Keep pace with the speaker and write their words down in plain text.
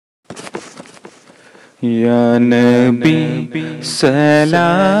يا نبي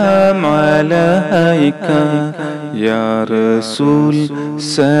سلام عليك يا رسول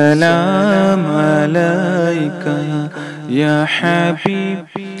سلام عليك يا حبيب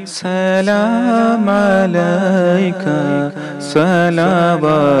سلام عليك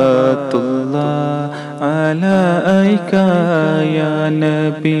صلوات الله عليك يا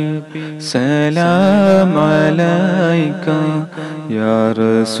نبي سلام عليك يا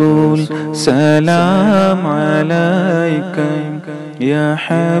رسول سلام عليك يا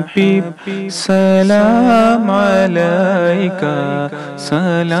حبيب سلام عليك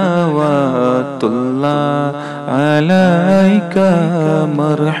صلوات الله عليك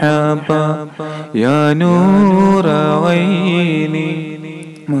مرحبا يا نور عيني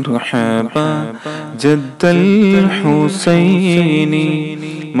مرحبا جد الحسين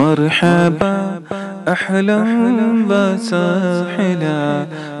مرحبا أحلى وسهلا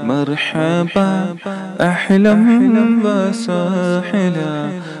مرحبا أحلى وسهلا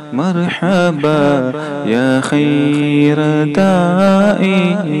مرحبا يا خير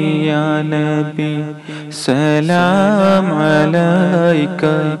داعي يا نبي سلام عليك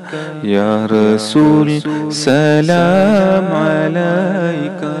يا رسول سلام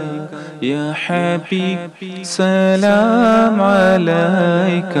عليك يا حبيب سلام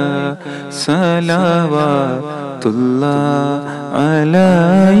عليك صلوات الله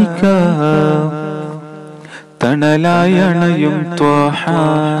عليك തണലായണയും ത്വാഹ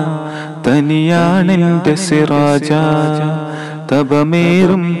തനിയാണെന്റെ സിറാജ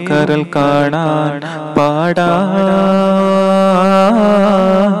തപമേറും കരൽ കാണാൻ പാടാ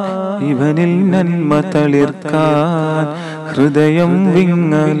ഇവനിൽ നന്മ തളിർക്കാൻ ഹൃദയം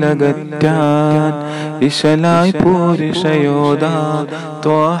വിങ്ങലകറ്റാൻ ഇശലായി പൂരിഷയോദാ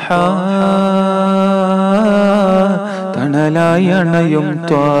ത്വാഹ തണലായി അണയും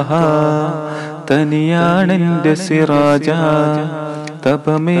ത്വാഹ തനിയാണെന്റെ സിറാജ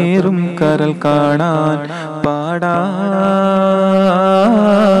തപമേറും കരൽ കാണാൻ പാടാം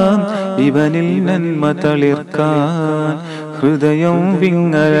ഇവനിൽ നന്മ തളിർക്കാൻ ഹൃദയം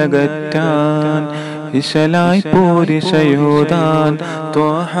വിങ്ങലകറ്റാൻ ഇശലായി പൂരിഷയോദാൻ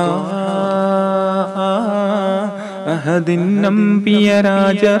ത്വാഹ അഹദിൻ നബിയ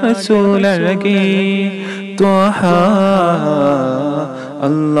രാജ റസൂലഴകേ ത്വാഹ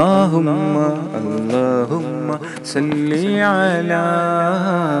اللهم اللهم صل على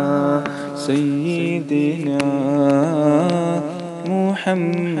سيدنا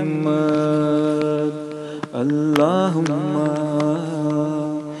محمد اللهم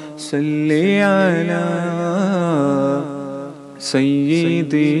صل على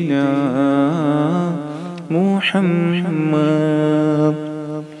سيدنا محمد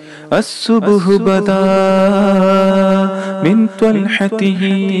الصبح بدا من طلحته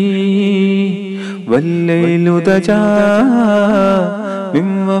والليل دجا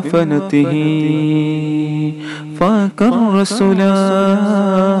من وفنته فاك الرسول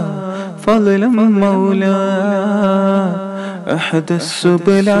فضلا مولا أحد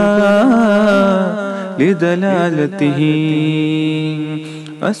السبلا لدلالته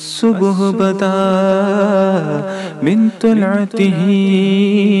الصبح بدا من طلعته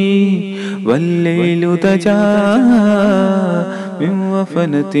والليل دجا من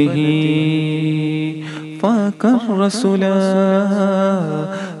وفنته فاك الرسول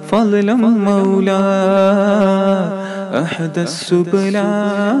فضلا مولا أحد السبلا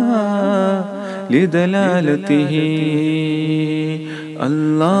لدلالته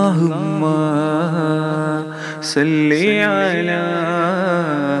اللهم صل على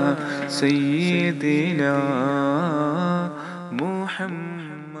سيدنا